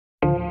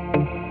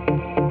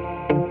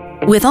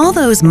With all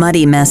those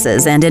muddy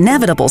messes and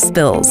inevitable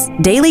spills,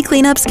 daily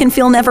cleanups can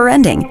feel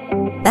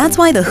never-ending. That's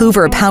why the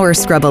Hoover Power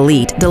Scrub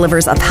Elite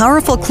delivers a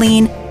powerful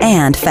clean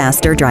and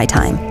faster dry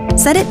time.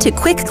 Set it to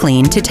Quick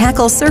Clean to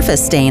tackle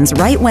surface stains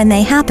right when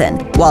they happen,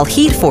 while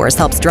Heat Force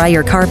helps dry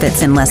your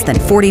carpets in less than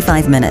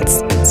 45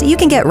 minutes, so you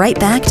can get right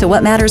back to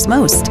what matters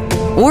most.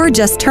 Or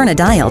just turn a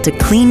dial to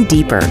clean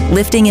deeper,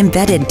 lifting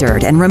embedded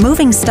dirt and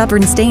removing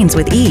stubborn stains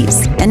with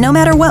ease. And no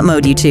matter what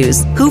mode you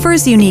choose,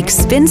 Hoover's unique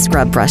spin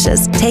scrub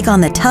brushes take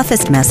on the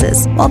toughest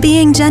messes while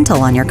being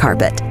gentle on your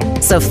carpet.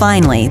 So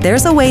finally,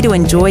 there's a way to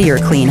enjoy your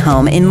clean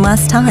home in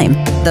less time.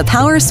 The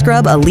Power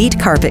Scrub Elite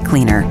Carpet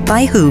Cleaner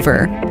by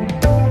Hoover.